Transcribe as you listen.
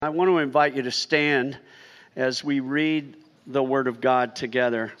I want to invite you to stand as we read the Word of God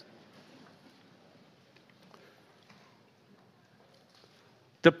together.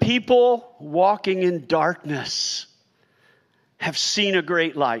 The people walking in darkness have seen a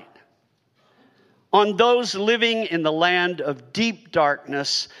great light. On those living in the land of deep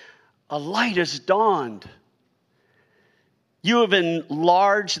darkness, a light has dawned. You have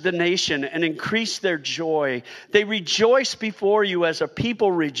enlarged the nation and increased their joy. They rejoice before you as a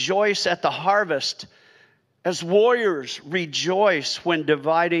people rejoice at the harvest, as warriors rejoice when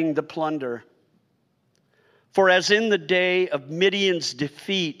dividing the plunder. For as in the day of Midian's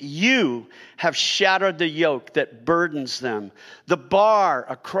defeat, you have shattered the yoke that burdens them, the bar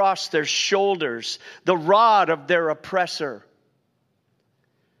across their shoulders, the rod of their oppressor.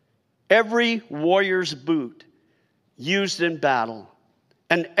 Every warrior's boot used in battle,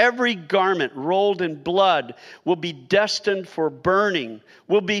 and every garment rolled in blood will be destined for burning,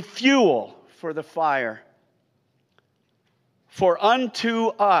 will be fuel for the fire. For unto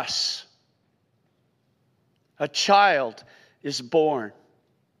us a child is born.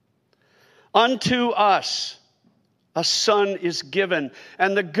 Unto us a son is given,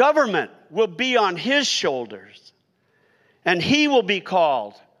 and the government will be on his shoulders, and he will be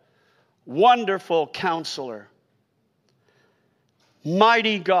called Wonderful Counselor,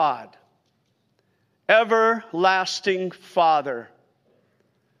 Mighty God, Everlasting Father,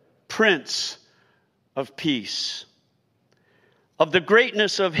 Prince of Peace. Of the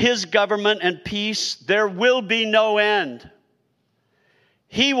greatness of his government and peace, there will be no end.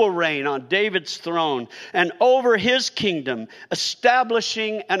 He will reign on David's throne and over his kingdom,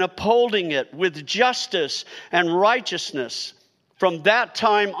 establishing and upholding it with justice and righteousness from that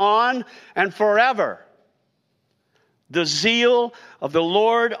time on and forever. The zeal of the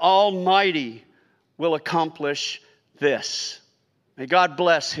Lord Almighty will accomplish this. May God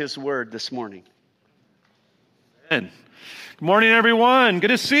bless his word this morning. Amen. Good morning, everyone. Good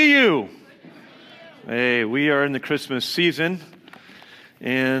to see you. Hey, we are in the Christmas season,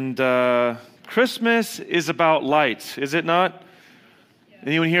 and Christmas is about lights, is it not?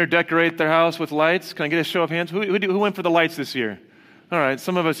 Anyone here decorate their house with lights? Can I get a show of hands? Who went for the lights this year? All right,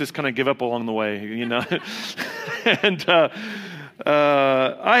 some of us just kind of give up along the way, you know. And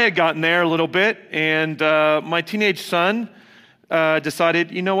I had gotten there a little bit, and my teenage son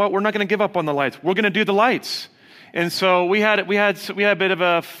decided, you know what, we're not going to give up on the lights. We're going to do the lights. And so we had a bit of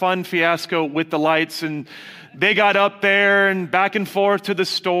a fun fiasco with the lights, and they got up there and back and forth to the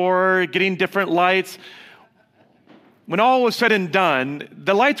store, getting different lights. When all was said and done,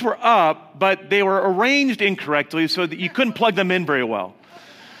 the lights were up, but they were arranged incorrectly so that you couldn't plug them in very well.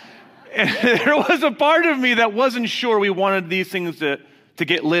 And there was a part of me that wasn't sure we wanted these things to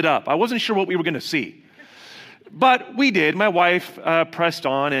get lit up. I wasn't sure what we were going to see. But we did. My wife pressed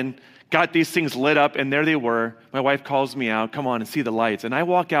on and got these things lit up, and there they were. My wife calls me out, come on and see the lights. And I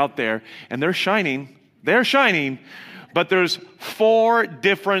walk out there, and they're shining, but there's 4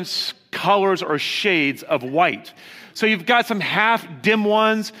 different colors or shades of white. So you've got some half dim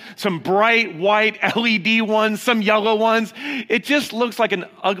ones, some bright white LED ones, some yellow ones. It just looks like an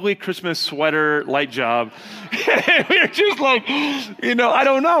ugly Christmas sweater light job. We're just like, you know, I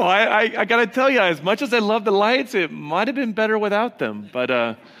don't know. I got to tell you, as much as I love the lights, it might have been better without them.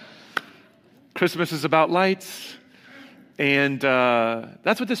 But Christmas is about lights, and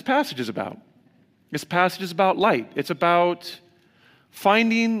that's what this passage is about. This passage is about light. It's about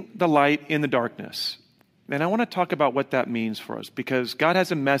finding the light in the darkness. And I want to talk about what that means for us, because God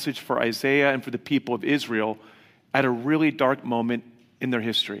has a message for Isaiah and for the people of Israel at a really dark moment in their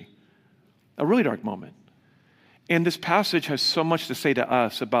history. A really dark moment. And this passage has so much to say to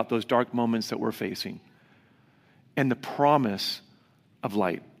us about those dark moments that we're facing and the promise of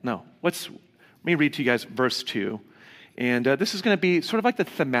light. Now, let me read to you guys verse 2. And this is going to be sort of like the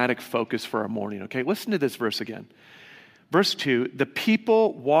thematic focus for our morning, okay? Listen to this verse again. Verse 2, the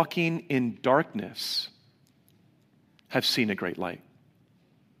people walking in darkness have seen a great light.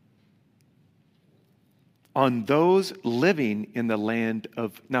 On those living in the land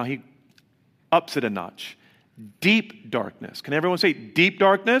of, now he ups it a notch, deep darkness. Can everyone say deep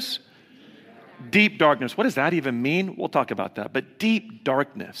darkness? Deep darkness. What does that even mean? We'll talk about that. But deep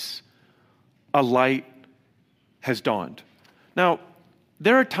darkness, a light has dawned. Now,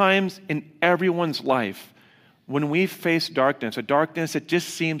 there are times in everyone's life when we face darkness, a darkness that just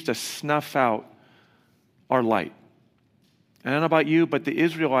seems to snuff out our light. I don't know about you, but the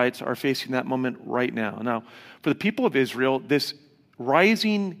Israelites are facing that moment right now. Now, for the people of Israel, this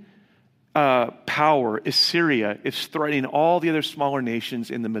rising power, Assyria, is threatening all the other smaller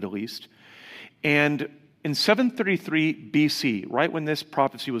nations in the Middle East. And in 733 BC, right when this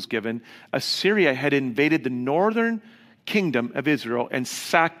prophecy was given, Assyria had invaded the northern kingdom of Israel and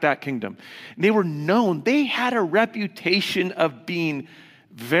sacked that kingdom. And they were known, they had a reputation of being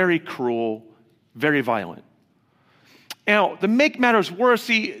very cruel, very violent. Now, to make matters worse,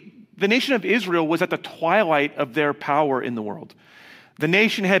 see, the nation of Israel was at the twilight of their power in the world. The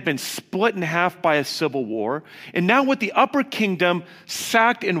nation had been split in half by a civil war. And now with the upper kingdom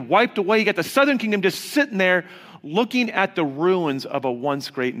sacked and wiped away, you got the southern kingdom just sitting there looking at the ruins of a once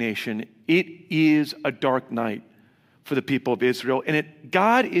great nation. It is a dark night for the people of Israel. And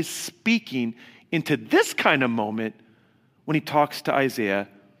God is speaking into this kind of moment when he talks to Isaiah.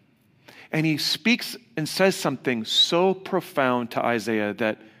 And he speaks and says something so profound to Isaiah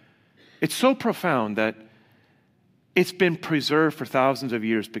that it's so profound that it's been preserved for thousands of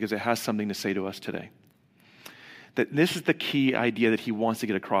years because it has something to say to us today. That this is the key idea that he wants to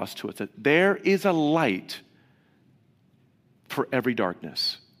get across to us, that there is a light for every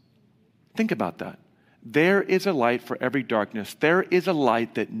darkness. Think about that. There is a light for every darkness. There is a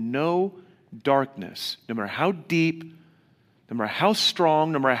light that no darkness, no matter how deep, no matter how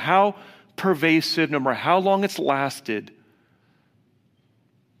strong, no matter how pervasive, no matter how long it's lasted,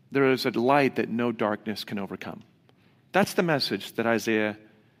 there is a light that no darkness can overcome. That's the message that Isaiah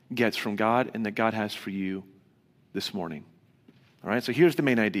gets from God and that God has for you this morning. All right, so here's the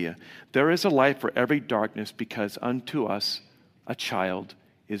main idea. There is a light for every darkness because unto us a child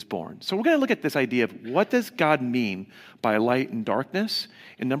is born. So we're going to look at this idea of what does God mean by light and darkness?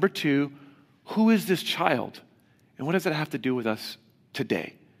 And number two, who is this child? And what does it have to do with us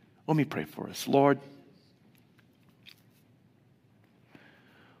today? Let me pray for us. Lord,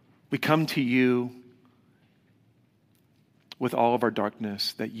 we come to you with all of our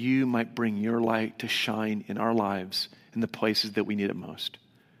darkness, that you might bring your light to shine in our lives in the places that we need it most.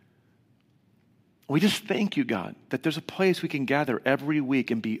 We just thank you, God, that there's a place we can gather every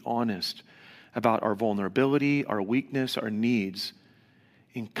week and be honest about our vulnerability, our weakness, our needs,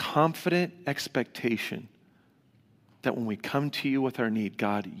 in confident expectation that when we come to you with our need,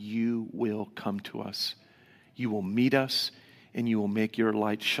 God, you will come to us. You will meet us, and you will make your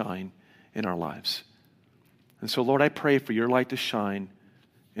light shine in our lives. And so, Lord, I pray for your light to shine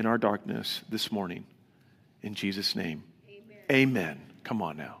in our darkness this morning. In Jesus' name, amen. Come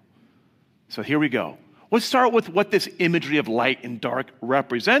on now. So here we go. Let's start with what this imagery of light and dark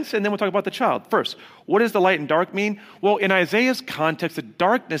represents, and then we'll talk about the child. First, what does the light and dark mean? Well, in Isaiah's context, the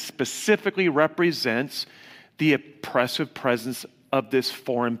darkness specifically represents the oppressive presence of this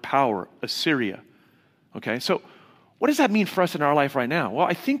foreign power, Assyria. Okay, so what does that mean for us in our life right now? Well,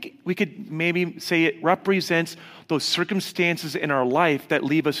 I think we could maybe say it represents those circumstances in our life that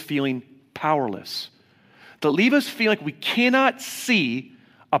leave us feeling powerless, that leave us feeling like we cannot see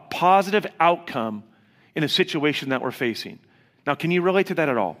a positive outcome in a situation that we're facing. Now, can you relate to that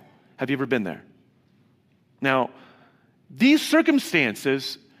at all? Have you ever been there? Now, these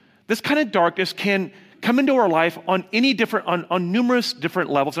circumstances, this kind of darkness can come into our life on numerous different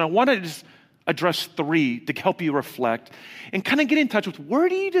levels. And I want to just address three to help you reflect and kind of get in touch with where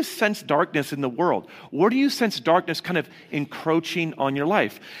do you just sense darkness in the world? Where do you sense darkness kind of encroaching on your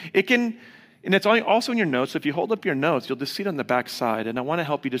life? It can, and it's also in your notes. So if you hold up your notes, you'll just see it on the back side. And I want to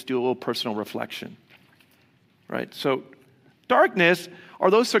help you just do a little personal reflection. Right? So darkness are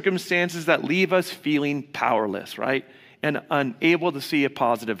those circumstances that leave us feeling powerless, right? And unable to see a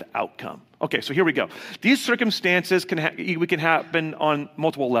positive outcome. Okay, so here we go. These circumstances can happen on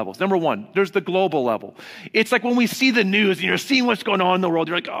multiple levels. Number one, there's the global level. It's like when we see the news and you're seeing what's going on in the world,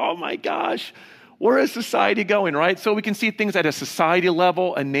 you're like, oh my gosh, where is society going, right? So we can see things at a society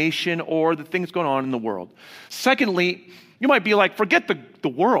level, a nation, or the things going on in the world. Secondly, you might be like, forget the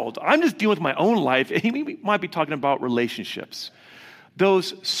world. I'm just dealing with my own life. And you might be talking about relationships.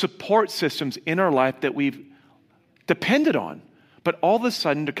 Those support systems in our life that we've depended on. But all of a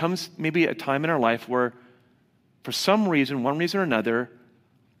sudden, there comes maybe a time in our life where, for some reason, one reason or another,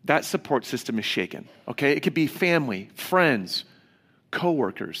 that support system is shaken, okay? It could be family, friends,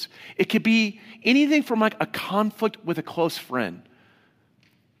 coworkers. It could be anything from like a conflict with a close friend.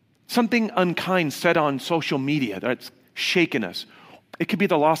 Something unkind said on social media that's shaken us. It could be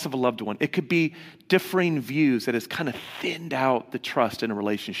the loss of a loved one. It could be differing views that has kind of thinned out the trust in a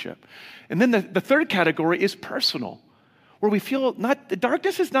relationship. And then the third category is personal, where we feel the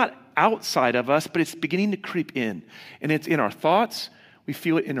darkness is not outside of us, but it's beginning to creep in. And it's in our thoughts. We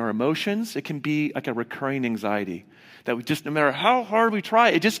feel it in our emotions. It can be like a recurring anxiety that we just, no matter how hard we try,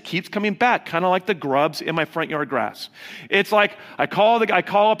 it just keeps coming back, kind of like the grubs in my front yard grass. It's like I call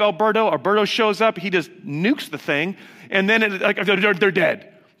up Alberto. Alberto shows up. He just nukes the thing, and then they're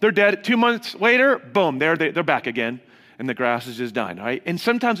dead. They're dead. 2 months later, boom, they're back again, and the grass is just dying, right? And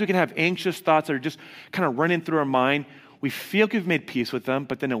sometimes we can have anxious thoughts that are just kind of running through our mind. We feel like we've made peace with them,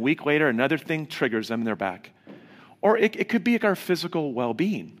 but then a week later, another thing triggers them and they're back. Or it could be like our physical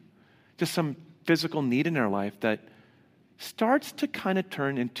well-being, just some physical need in our life that starts to kind of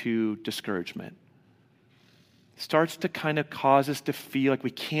turn into discouragement, starts to kind of cause us to feel like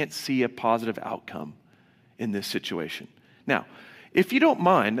we can't see a positive outcome in this situation. Now, if you don't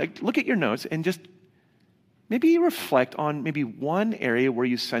mind, like, look at your notes and just maybe reflect on maybe one area where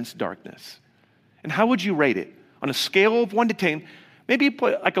you sense darkness. And how would you rate it? On a scale of 1 to 10, maybe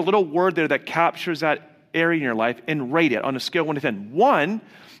put like a little word there that captures that area in your life and rate it on a scale of 1 to 10. 1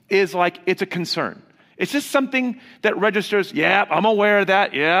 is like it's a concern. It's just something that registers, yeah, I'm aware of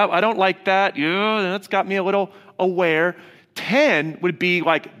that. Yeah, I don't like that. Yeah, that's got me a little aware. 10 would be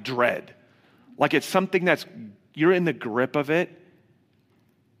like dread. Like it's something that's, you're in the grip of it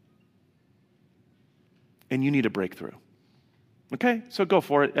and you need a breakthrough. Okay, so go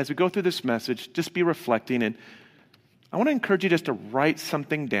for it. As we go through this message, just be reflecting. And I want to encourage you just to write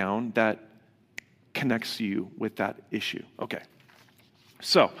something down that connects you with that issue. Okay,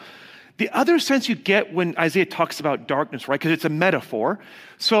 so the other sense you get when Isaiah talks about darkness, right? Because it's a metaphor.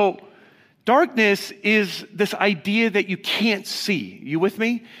 So darkness is this idea that you can't see. You with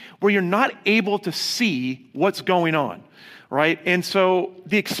me? Where you're not able to see what's going on, right? And so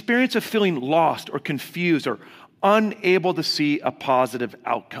the experience of feeling lost or confused or unable to see a positive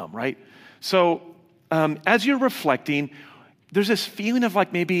outcome, right? So as you're reflecting, there's this feeling of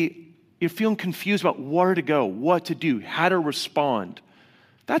like maybe you're feeling confused about where to go, what to do, how to respond.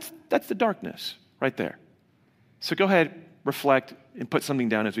 That's the darkness right there. So go ahead, reflect, and put something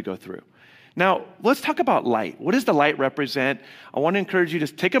down as we go through. Now, let's talk about light. What does the light represent? I want to encourage you to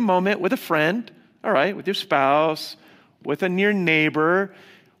take a moment with a friend, all right, with your spouse, with a near neighbor.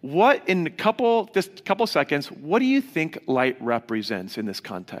 What, in just a couple seconds, what do you think light represents in this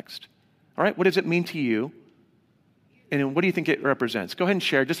context? All right, what does it mean to you? And what do you think it represents? Go ahead and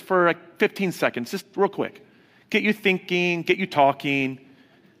share just for like 15 seconds, just real quick. Get you thinking, get you talking,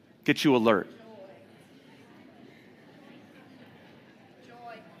 get you alert. Joy.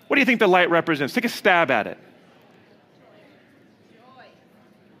 What do you think the light represents? Take a stab at it. Joy.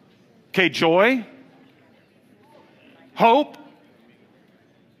 Okay, joy. Hope.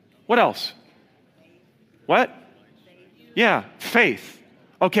 What else? What? Yeah, faith.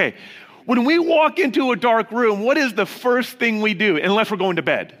 Okay. When we walk into a dark room, what is the first thing we do, unless we're going to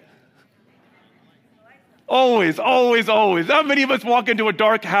bed? Always, always, always. How many of us walk into a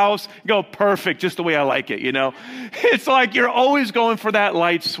dark house and go, perfect, just the way I like it, you know? It's like you're always going for that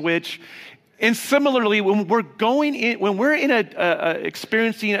light switch. And similarly, when we're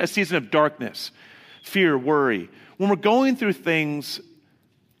experiencing a season of darkness, fear, worry, when we're going through things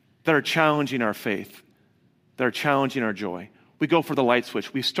that are challenging our faith, that are challenging our joy, we go for the light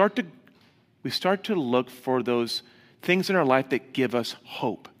switch. We start to look for those things in our life that give us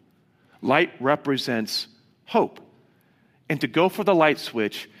hope. Light represents hope. And to go for the light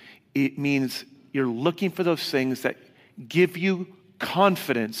switch, it means you're looking for those things that give you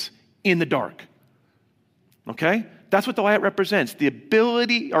confidence in the dark. Okay? That's what the light represents. The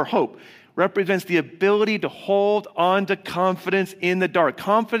ability, or hope, represents the ability to hold on to confidence in the dark.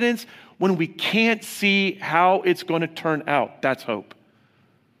 Confidence when we can't see how it's going to turn out. That's hope.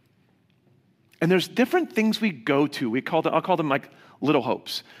 And there's different things we go to. I'll call them like little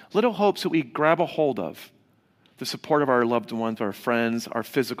hopes. Little hopes that we grab a hold of. The support of our loved ones, our friends, our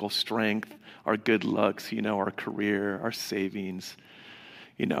physical strength, our good looks, our career, our savings,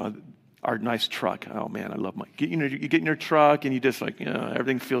 our nice truck. Oh man, I love you get in your truck and you just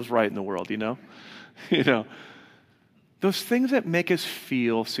everything feels right in the world, Those things that make us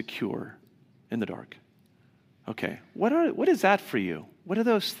feel secure in the dark. Okay, what is that for you? What are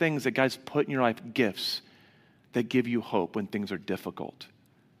those things that God's put in your life, gifts that give you hope when things are difficult?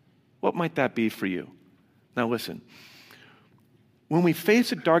 What might that be for you? Now listen, when we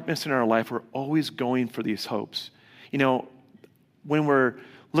face a darkness in our life, we're always going for these hopes. When we're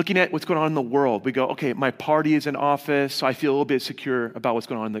looking at what's going on in the world, we go, okay, my party is in office, so I feel a little bit secure about what's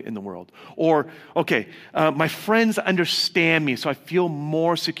going on in the world. Or, okay, my friends understand me, so I feel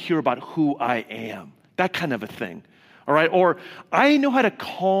more secure about who I am. That kind of a thing. All right? Or I know how to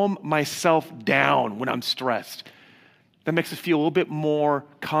calm myself down when I'm stressed. That makes us feel a little bit more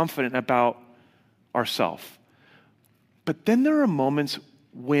confident about ourselves. But then there are moments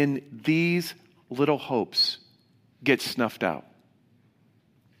when these little hopes get snuffed out.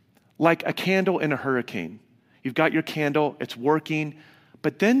 Like a candle in a hurricane. You've got your candle, it's working,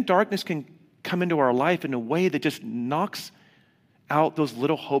 but then darkness can come into our life in a way that just knocks out those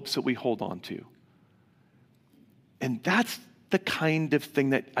little hopes that we hold on to. And that's the kind of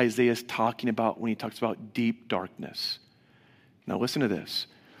thing that Isaiah is talking about when he talks about deep darkness. Now listen to this.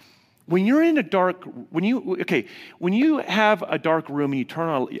 When you have a dark room and you turn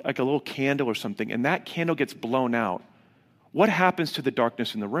on like a little candle or something and that candle gets blown out, what happens to the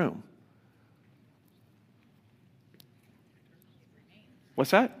darkness in the room?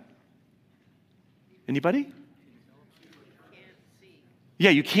 What's that? Anybody? Yeah,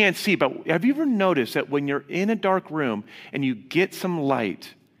 you can't see, but have you ever noticed that when you're in a dark room and you get some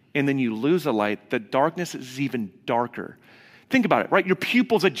light and then you lose a light, the darkness is even darker? Think about it, right? Your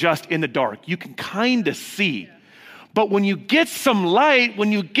pupils adjust in the dark. You can kind of see. But when you get some light,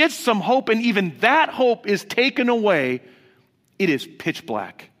 when you get some hope, and even that hope is taken away, it is pitch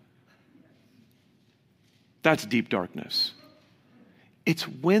black. That's deep darkness. It's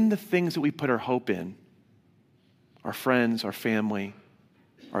when the things that we put our hope in, our friends, our family,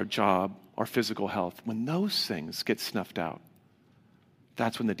 our job, our physical health, when those things get snuffed out,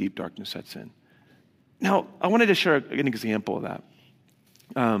 that's when the deep darkness sets in. Now, I wanted to share an example of that.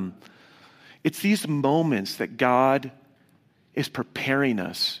 It's these moments that God is preparing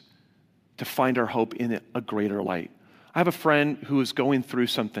us to find our hope in a greater light. I have a friend who is going through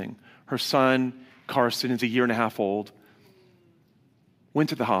something. Her son, Carson, is 1.5 years old, went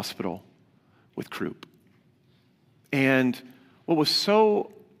to the hospital with croup. And what was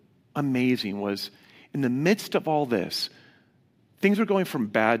so amazing was in the midst of all this, things were going from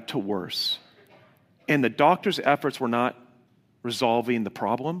bad to worse. And the doctor's efforts were not resolving the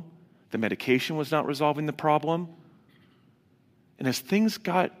problem. The medication was not resolving the problem. And as things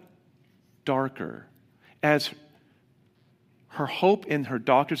got darker, as her hope in her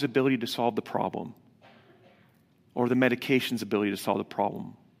doctor's ability to solve the problem, or the medication's ability to solve the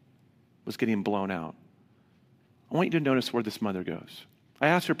problem, was getting blown out, I want you to notice where this mother goes. I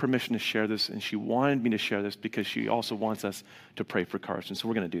asked her permission to share this, and she wanted me to share this because she also wants us to pray for Carson. So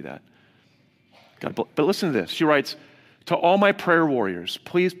we're going to do that. But listen to this. She writes, "To all my prayer warriors,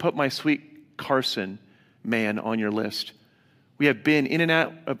 please put my sweet Carson man on your list. We have been in and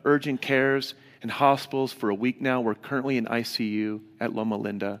out of urgent cares and hospitals for a week now. We're currently in ICU at Loma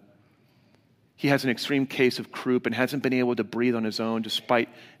Linda. He has an extreme case of croup and hasn't been able to breathe on his own despite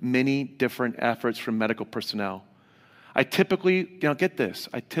many different efforts from medical personnel. I typically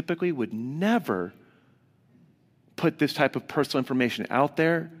would never put this type of personal information out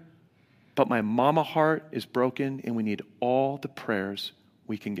there, but my mama heart is broken and we need all the prayers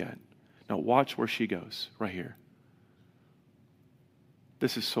we can get." Now watch where she goes, right here.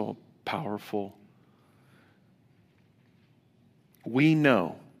 This is so powerful. "We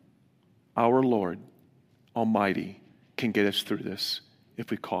know our Lord Almighty can get us through this if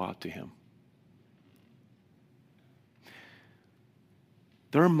we call out to Him."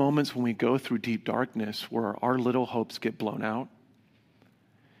 There are moments when we go through deep darkness where our little hopes get blown out.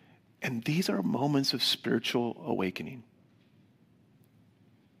 And these are moments of spiritual awakening.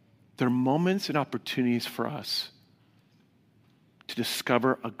 They're moments and opportunities for us to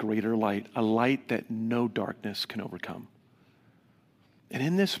discover a greater light, a light that no darkness can overcome. And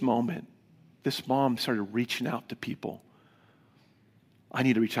in this moment, this mom started reaching out to people. I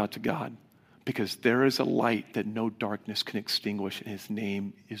need to reach out to God because there is a light that no darkness can extinguish, and His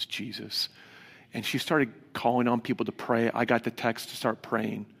name is Jesus. And she started calling on people to pray. I got the text to start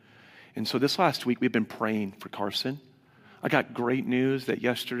praying. And so this last week, we've been praying for Carson. I got great news that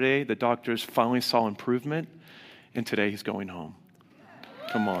yesterday the doctors finally saw improvement, and today he's going home.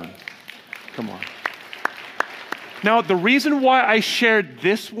 Come on. Now, the reason why I shared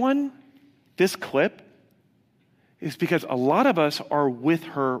this clip, is because a lot of us are with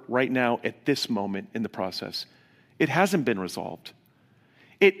her right now at this moment in the process. It hasn't been resolved.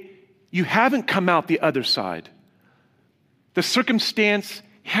 You haven't come out the other side. The circumstance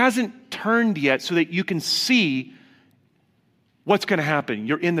hasn't turned yet so that you can see what's going to happen.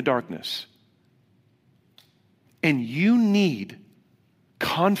 You're in the darkness. And you need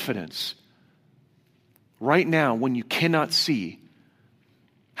confidence right now when you cannot see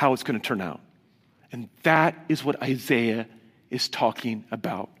how it's going to turn out. And that is what Isaiah is talking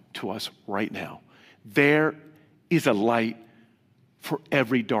about to us right now. There is a light for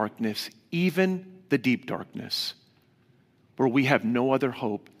every darkness, even the deep darkness, where we have no other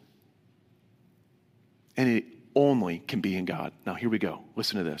hope, and it only can be in God. Now, here we go.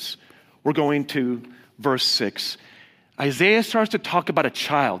 Listen to this. We're going to verse 6. Isaiah starts to talk about a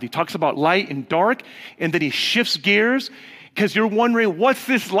child. He talks about light and dark, and then he shifts gears because you're wondering, what's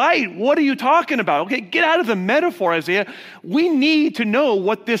this light? What are you talking about? Okay, get out of the metaphor, Isaiah. We need to know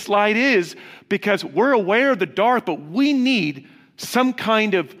what this light is because we're aware of the dark, but we need some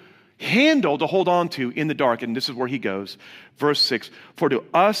kind of handle to hold on to in the dark. And this is where he goes. Verse 6, for to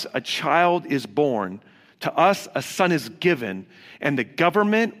us a child is born, to us a son is given, and the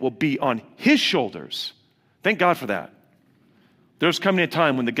government will be on his shoulders. Thank God for that. There's coming a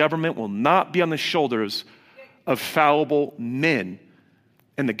time when the government will not be on the shoulders of fallible men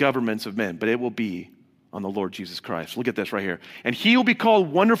and the governments of men, but it will be on the Lord Jesus Christ. Look at this right here. And he will be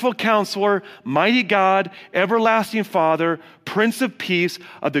called Wonderful Counselor, Mighty God, Everlasting Father, Prince of Peace.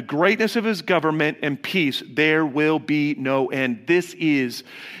 Of the greatness of his government and peace, there will be no end. This is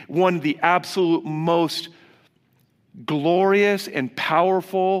one of the absolute most glorious and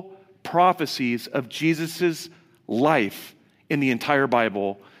powerful prophecies of Jesus' life in the entire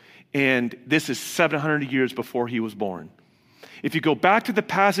Bible. And this is 700 years before he was born. If you go back to the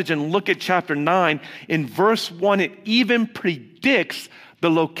passage and look at chapter 9, in verse 1, it even predicts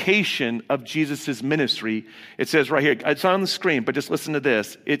the location of Jesus' ministry. It says right here, it's on the screen, but just listen to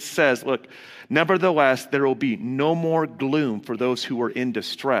this. It says, look, nevertheless, there will be no more gloom for those who are in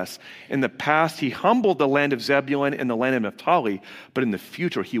distress. In the past, he humbled the land of Zebulun and the land of Naphtali, but in the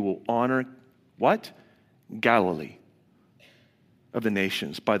future, he will honor what? Galilee of the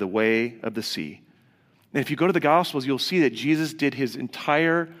nations by the way of the sea. And if you go to the Gospels, you'll see that Jesus did his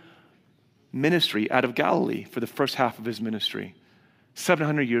entire ministry out of Galilee for the first half of his ministry,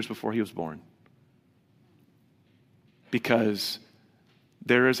 700 years before he was born. Because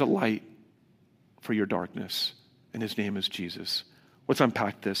there is a light for your darkness, and his name is Jesus. Let's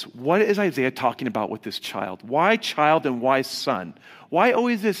unpack this. What is Isaiah talking about with this child? Why child and why son? Why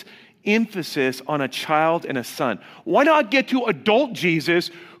always this emphasis on a child and a son? Why not get to adult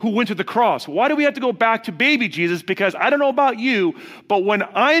Jesus who went to the cross? Why do we have to go back to baby Jesus? Because I don't know about you, but when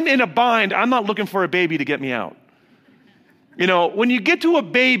I'm in a bind, I'm not looking for a baby to get me out. You know, when you get to a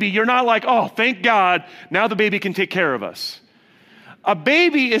baby, you're not like, oh, thank God, now the baby can take care of us. A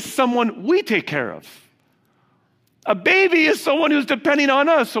baby is someone we take care of. A baby is someone who's depending on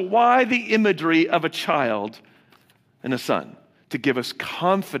us. So why the imagery of a child and a son? To give us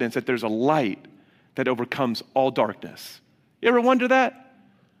confidence that there's a light that overcomes all darkness. You ever wonder that?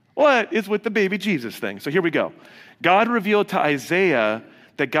 What is with the baby Jesus thing? So here we go. God revealed to Isaiah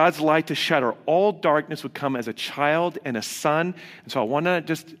that God's light to shatter all darkness would come as a child and a son. And so I want to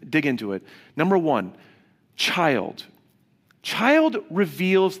just dig into it. Number one, child. Child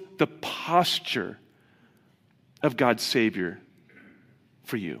reveals the posture of God's Savior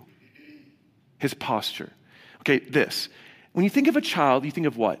for you. His posture. Okay, this. When you think of a child, you think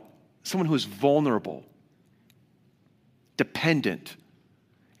of what? Someone who is vulnerable, dependent,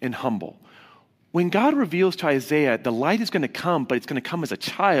 and humble. When God reveals to Isaiah, the light is going to come, but it's going to come as a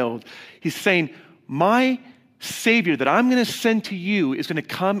child, he's saying, my Savior that I'm going to send to you is going to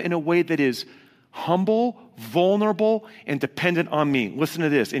come in a way that is humble, vulnerable, and dependent on me. Listen to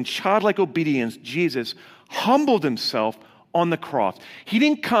this. In childlike obedience, Jesus humbled himself on the cross. He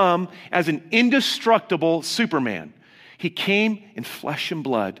didn't come as an indestructible Superman. He came in flesh and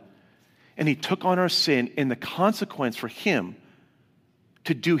blood, and he took on our sin, and the consequence for him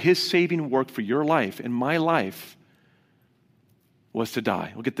to do his saving work for your life and my life was to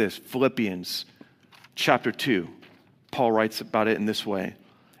die. Look at this, Philippians chapter 2. Paul writes about it in this way.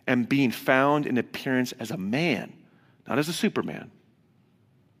 And being found in appearance as a man, not as a Superman,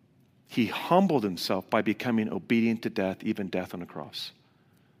 he humbled himself by becoming obedient to death, even death on a cross.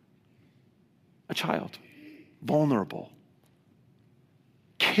 A child. Vulnerable,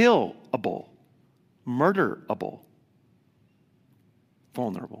 killable, murderable,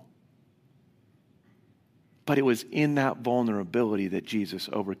 vulnerable. But it was in that vulnerability that Jesus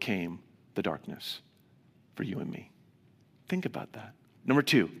overcame the darkness for you and me. Think about that. Number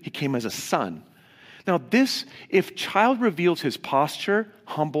two, he came as a son. Now this, if child reveals his posture,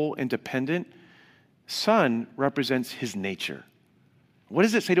 humble and dependent, son represents his nature. What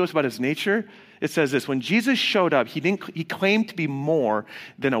does it say to us about his nature? It says this, when Jesus showed up, he claimed to be more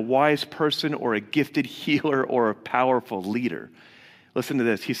than a wise person or a gifted healer or a powerful leader. Listen to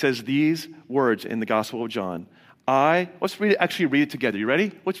this. He says these words in the Gospel of John. Let's read it together. You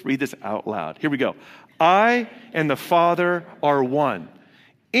ready? Let's read this out loud. Here we go. I and the Father are one.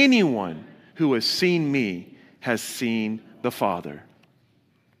 Anyone who has seen me has seen the Father.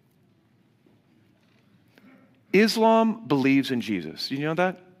 Islam believes in Jesus. Did you know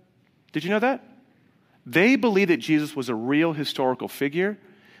that? Did you know that? They believe that Jesus was a real historical figure.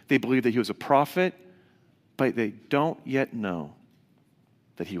 They believe that he was a prophet, but they don't yet know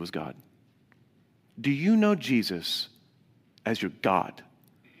that he was God. Do you know Jesus as your God?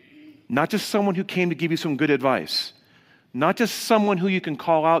 Not just someone who came to give you some good advice. Not just someone who you can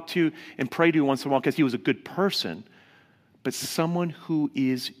call out to and pray to once in a while because he was a good person. but someone who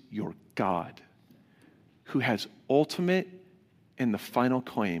is your God, who has ultimate and the final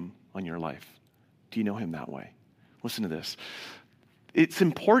claim on your life. Do you know him that way? Listen to this. It's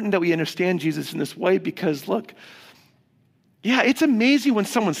important that we understand Jesus in this way because, look, yeah, it's amazing when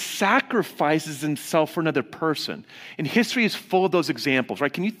someone sacrifices himself for another person. And history is full of those examples,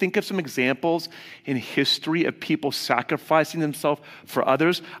 right? Can you think of some examples in history of people sacrificing themselves for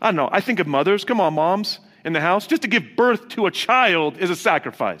others? I don't know. I think of mothers. Come on, moms in the house. Just to give birth to a child is a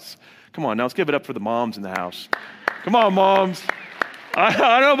sacrifice. Come on, now let's give it up for the moms in the house. Come on, moms. I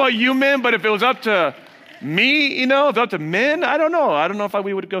don't know about you men, but if it was up to me, if it was up to men, I don't know. I don't know if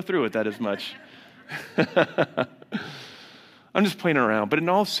we would go through with that as much. I'm just playing around. But in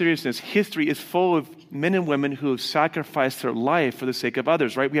all seriousness, history is full of men and women who have sacrificed their life for the sake of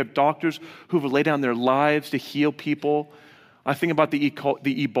others, right? We have doctors who have laid down their lives to heal people. I think about the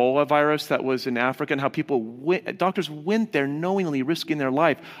Ebola virus that was in Africa and how doctors went there knowingly risking their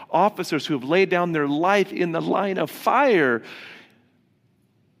life. Officers who have laid down their life in the line of fire.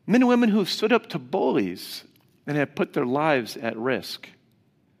 Men and women who have stood up to bullies and have put their lives at risk.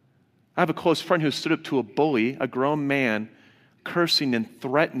 I have a close friend who stood up to a bully, a grown man, cursing and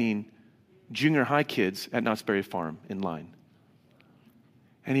threatening junior high kids at Knott's Berry Farm in line.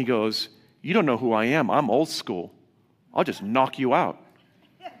 And he goes, "You don't know who I am. I'm old school. I'll just knock you out."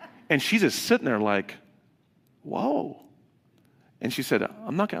 And she's just sitting there like, whoa. And she said,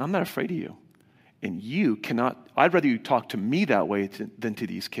 I'm not afraid of you. And you cannot, I'd rather you talk to me that way than to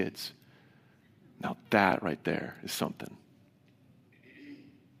these kids. Now that right there is something.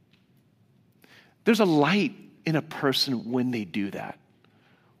 There's a light in a person when they do that.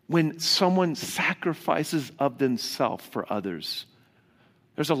 When someone sacrifices of themselves for others.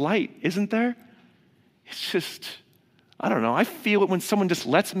 There's a light, isn't there? It's just, I don't know. I feel it when someone just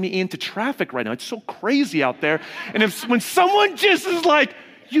lets me into traffic right now. It's so crazy out there. And when someone just is like,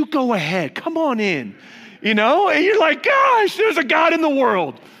 you go ahead, come on in, and you're like, gosh, there's a God in the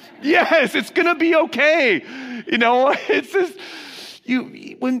world. Yes, it's going to be okay. It's just,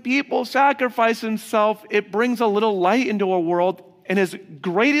 when people sacrifice themselves, it brings a little light into our world. And as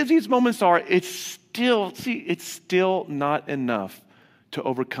great as these moments are, it's still not enough to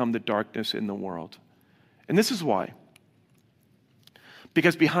overcome the darkness in the world. And this is why.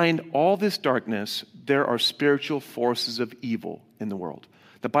 Because behind all this darkness, there are spiritual forces of evil in the world.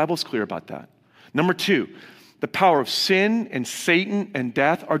 The Bible's clear about that. Number 2, the power of sin and Satan and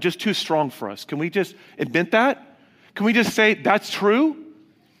death are just too strong for us. Can we just admit that? Can we just say that's true?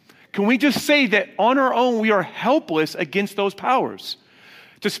 Can we just say that on our own we are helpless against those powers?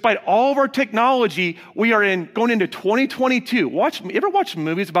 Despite all of our technology, we are going into 2022. Ever watch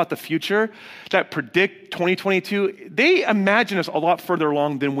movies about the future that predict 2022? They imagine us a lot further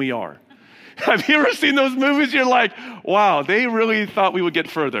along than we are. Have you ever seen those movies? You're like, wow, they really thought we would get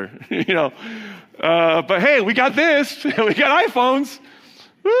further, But hey, we got this. We got iPhones.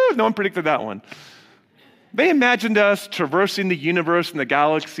 Woo, no one predicted that one. They imagined us traversing the universe and the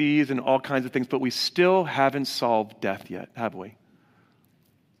galaxies and all kinds of things, but we still haven't solved death yet, have we?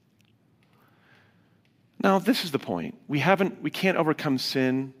 Now, this is the point. We can't overcome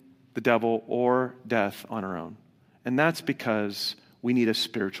sin, the devil, or death on our own. And that's because we need a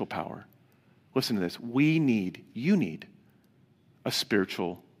spiritual power. Listen to this. You need a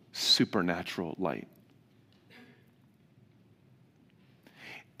spiritual, supernatural light.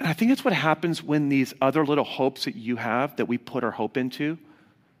 And I think that's what happens when these other little hopes that you have, that we put our hope into,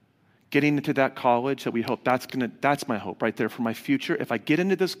 getting into that college that we hope that's my hope right there for my future. If I get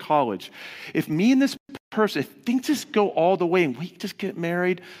into this college, if me and this person, if things just go all the way and we just get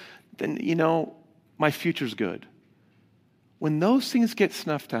married, then, my future's good. When those things get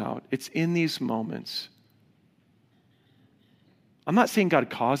snuffed out, it's in these moments. I'm not saying God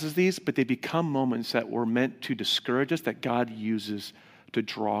causes these, but they become moments that were meant to discourage us, that God uses to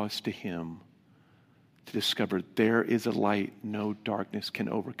draw us to Him, to discover there is a light no darkness can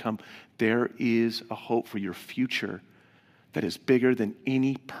overcome. There is a hope for your future that is bigger than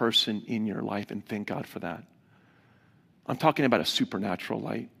any person in your life, and thank God for that. I'm talking about a supernatural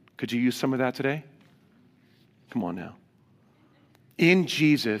light. Could you use some of that today? Come on now. In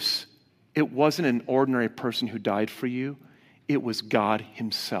Jesus, it wasn't an ordinary person who died for you. It was God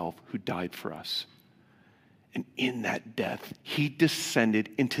Himself who died for us. And in that death, He descended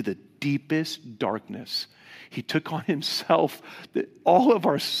into the deepest darkness. He took on Himself all of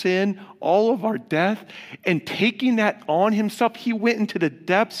our sin, all of our death, and taking that on Himself, He went into the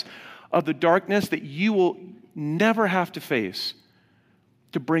depths of the darkness that you will never have to face,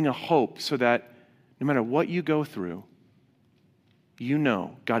 to bring a hope so that no matter what you go through,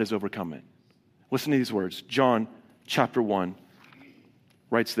 God has overcome it. Listen to these words. John chapter 1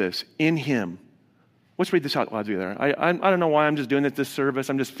 writes this, in him. Let's read this out loud together. I don't know why I'm just doing it this service.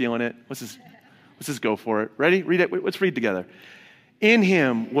 I'm just feeling it. Let's just go for it. Ready? Read it. Let's read together. In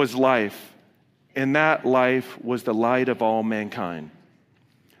him was life, and that life was the light of all mankind.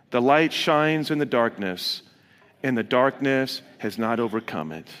 The light shines in the darkness, and the darkness has not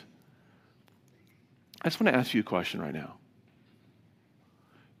overcome it. I just want to ask you a question right now.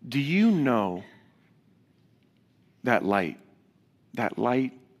 Do you know that light that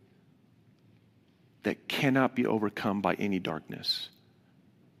cannot be overcome by any darkness?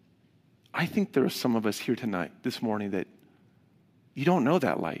 I think there are some of us here tonight, this morning, that you don't know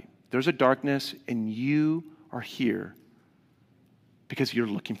that light. There's a darkness, and you are here because you're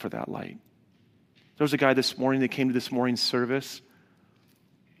looking for that light. There was a guy this morning that came to this morning's service,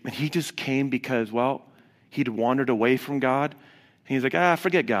 and he just came because, well, he'd wandered away from God. And he's like,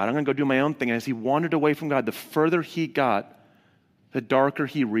 forget God. I'm going to go do my own thing. And as he wandered away from God, the further he got, the darker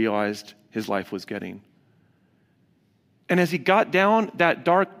he realized his life was getting. And as he got down that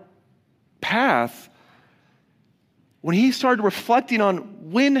dark path, when he started reflecting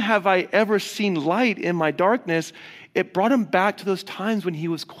on when have I ever seen light in my darkness, it brought him back to those times when he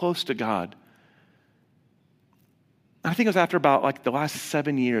was close to God. I think it was after about like the last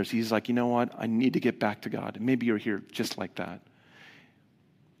 7 years, he's like, you know what? I need to get back to God. And maybe you're here just like that.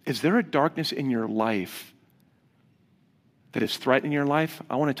 Is there a darkness in your life that is threatening your life?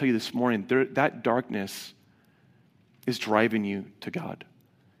 I want to tell you this morning, that darkness is driving you to God.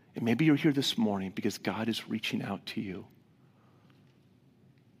 And maybe you're here this morning because God is reaching out to you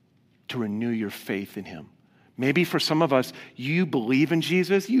to renew your faith in him. Maybe for some of us, you believe in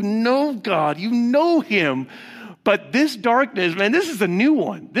Jesus, you know God, you know him, but this darkness, man, this is a new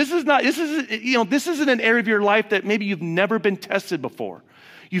one. This isn't an area of your life that maybe you've never been tested before.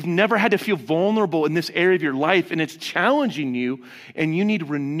 You've never had to feel vulnerable in this area of your life, and it's challenging you, and you need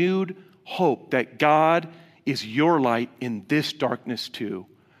renewed hope that God is your light in this darkness too.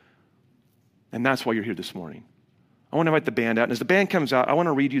 And that's why you're here this morning. I want to invite the band out, and as the band comes out, I want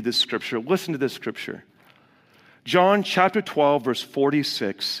to read you this scripture. Listen to this scripture. John chapter 12, verse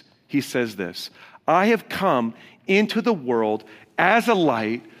 46, he says this, I have come into the world as a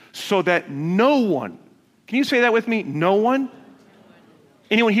light so that no one, can you say that with me? No one?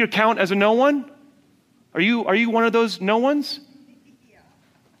 Anyone here count as a no one? Are you one of those no ones?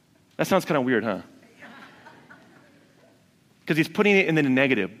 That sounds kind of weird, huh? Because he's putting it in the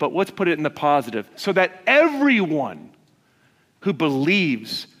negative, but let's put it in the positive. So that everyone who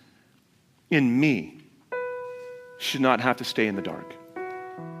believes in me should not have to stay in the dark.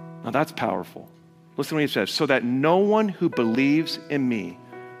 Now that's powerful. Listen to what he says. So that no one who believes in me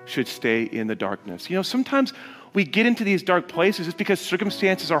should stay in the darkness. You know, sometimes we get into these dark places just because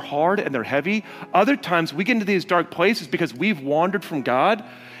circumstances are hard and they're heavy. Other times we get into these dark places because we've wandered from God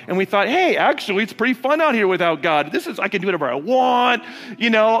and we thought, hey, actually, it's pretty fun out here without God. I can do whatever I want.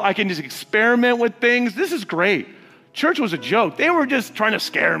 I can just experiment with things. This is great. Church was a joke. They were just trying to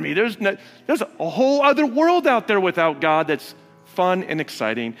scare me. There's a whole other world out there without God that's fun and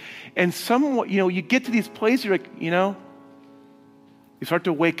exciting. And you get to these places, you're like, you start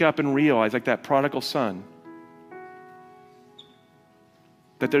to wake up and realize, like that prodigal son,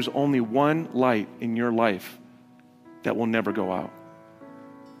 that there's only one light in your life that will never go out.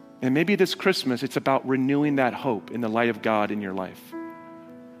 And maybe this Christmas, it's about renewing that hope in the light of God in your life.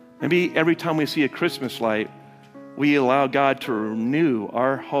 Maybe every time we see a Christmas light, we allow God to renew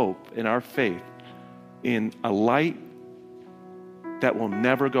our hope and our faith in a light that will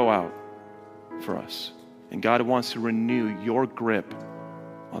never go out for us. And God wants to renew your grip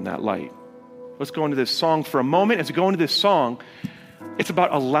on that light. Let's go into this song for a moment. As we go into this song, it's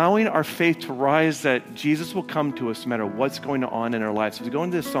about allowing our faith to rise, that Jesus will come to us no matter what's going on in our lives. As we go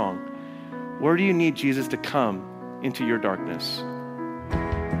into this song, where do you need Jesus to come into your darkness?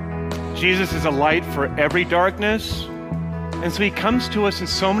 Jesus is a light for every darkness. And so he comes to us in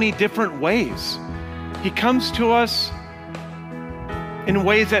so many different ways. He comes to us in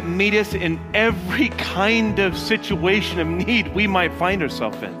ways that meet us in every kind of situation of need we might find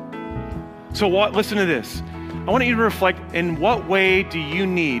ourselves in. So listen to this. I want you to reflect, in what way do you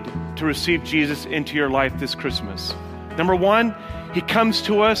need to receive Jesus into your life this Christmas? Number one, he comes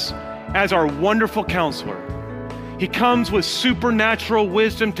to us as our wonderful counselor. He comes with supernatural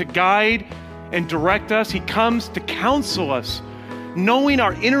wisdom to guide and direct us. He comes to counsel us, knowing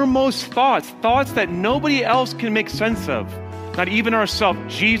our innermost thoughts that nobody else can make sense of, not even ourselves.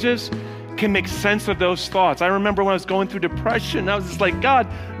 Jesus can make sense of those thoughts. I remember when I was going through depression, I was just like, God,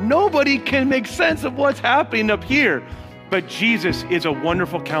 nobody can make sense of what's happening up here. But Jesus is a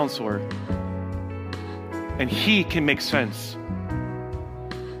wonderful counselor. and he can make sense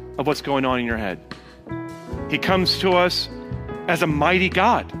of what's going on in your head. He comes to us as a mighty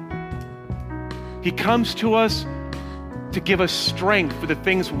God. He comes to us to give us strength for the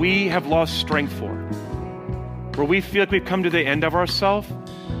things we have lost strength for. Where we feel like we've come to the end of ourselves,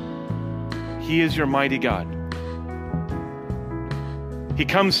 he is your mighty God. He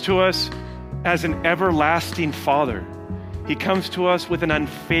comes to us as an everlasting Father. He comes to us with an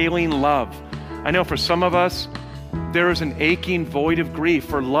unfailing love. I know for some of us, there is an aching void of grief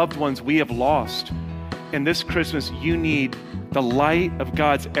for loved ones we have lost. And this Christmas, you need the light of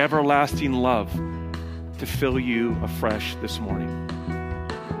God's everlasting love to fill you afresh this morning.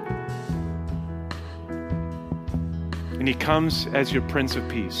 And he comes as your Prince of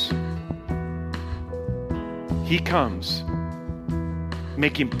Peace. He comes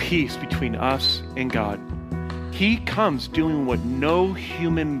making peace between us and God. He comes doing what no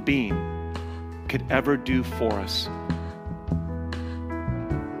human being could ever do for us.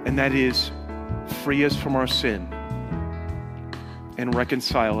 And that is free us from our sin and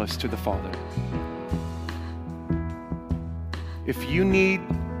reconcile us to the Father. If you need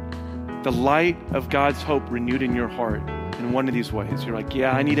the light of God's hope renewed in your heart in one of these ways, you're like,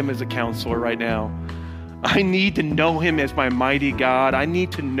 yeah, I need him as a counselor right now. I need to know him as my mighty God. I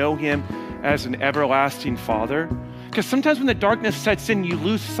need to know him as an everlasting Father. Because sometimes when the darkness sets in, you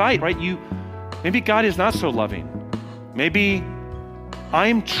lose sight, right? Maybe God is not so loving. Maybe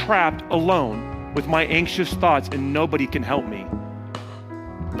I'm trapped alone with my anxious thoughts and nobody can help me.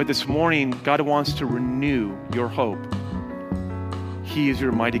 But this morning, God wants to renew your hope. He is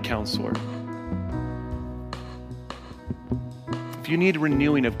your mighty counselor. If you need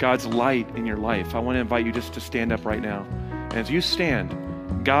renewing of God's light in your life, I want to invite you just to stand up right now. And as you stand,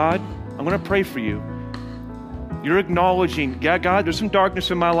 God, I'm going to pray for you. You're acknowledging, yeah, God, there's some darkness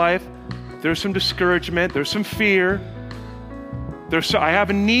in my life. There's some discouragement. There's some fear. I have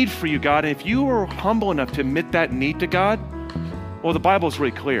a need for you, God. And if you are humble enough to admit that need to God, well, the Bible is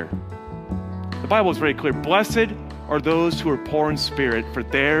really clear. The Bible is very clear. Blessed are those who are poor in spirit, for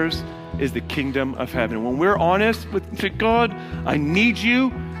theirs is the kingdom of heaven. When we're honest with God, I need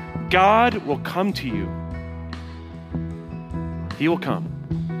you, God will come to you. He will come.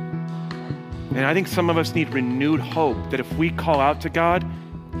 And I think some of us need renewed hope that if we call out to God,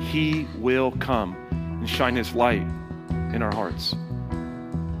 he will come and shine his light in our hearts.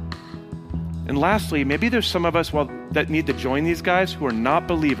 And lastly, maybe there's some of us that need to join these guys who are not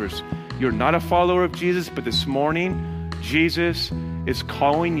believers. You're not a follower of Jesus, but this morning, Jesus is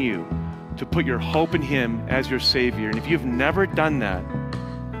calling you to put your hope in him as your Savior. And if you've never done that,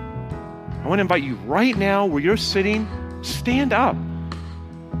 I want to invite you right now where you're sitting, stand up.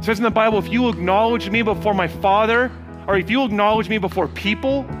 It says in the Bible, if you acknowledge me before my Father, or if you acknowledge me before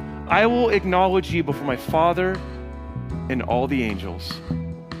people, I will acknowledge you before my Father and all the angels.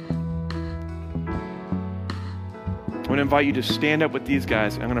 I want to invite you to stand up with these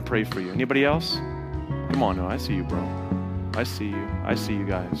guys. I'm going to pray for you. Anybody else? Come on, no, I see you, bro. I see you. I see you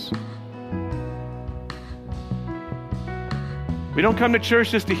guys. We don't come to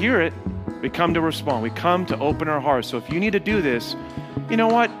church just to hear it. We come to respond. We come to open our hearts. So if you need to do this, you know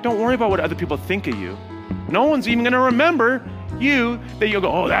what? Don't worry about what other people think of you. No one's even going to remember you that you'll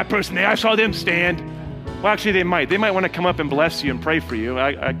go, oh, that person there, I saw them stand. Well, actually, they might. They might want to come up and bless you and pray for you.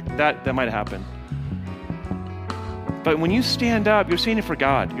 That might happen. But when you stand up, you're saying it for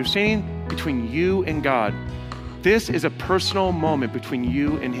God. You're saying between you and God. This is a personal moment between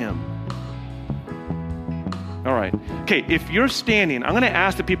you and him. All right. Okay, if you're standing, I'm going to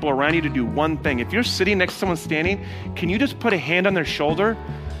ask the people around you to do one thing. If you're sitting next to someone standing, can you just put a hand on their shoulder?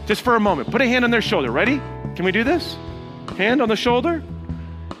 Just for a moment. Put a hand on their shoulder. Ready? Can we do this? Hand on the shoulder?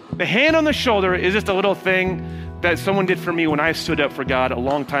 The hand on the shoulder is just a little thing that someone did for me when I stood up for God a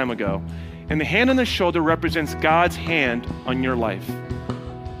long time ago. And the hand on the shoulder represents God's hand on your life.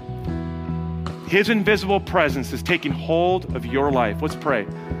 His invisible presence is taking hold of your life. Let's pray.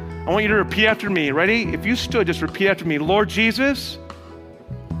 I want you to repeat after me. Ready? If you stood, just repeat after me. Lord Jesus,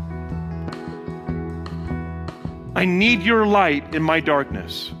 I need your light in my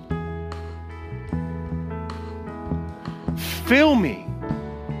darkness. Fill me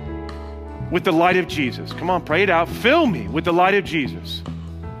with the light of Jesus. Come on, pray it out. Fill me with the light of Jesus.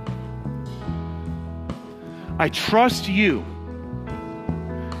 I trust you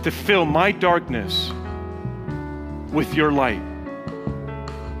to fill my darkness with your light.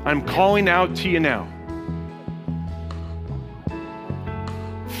 I'm calling out to you now.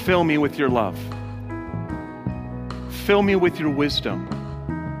 Fill me with your love. Fill me with your wisdom.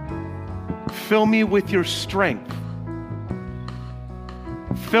 Fill me with your strength.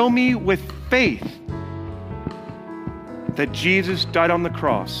 Fill me with faith that Jesus died on the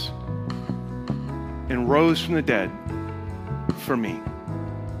cross and rose from the dead for me.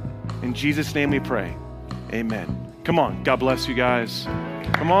 In Jesus' name we pray. Amen. Come on. God bless you guys.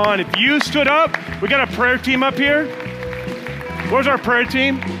 Come on. If you stood up, we got a prayer team up here. Where's our prayer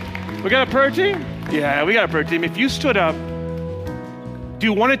team? We got a prayer team? Yeah, we got a prayer team. If you stood up,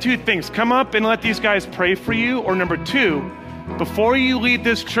 do one of two things. Come up and let these guys pray for you. Or number two, before you leave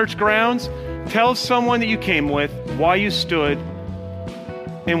this church grounds, tell someone that you came with why you stood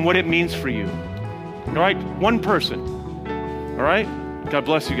and what it means for you. All right? One person. All right? God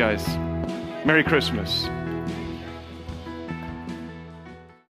bless you guys. Merry Christmas.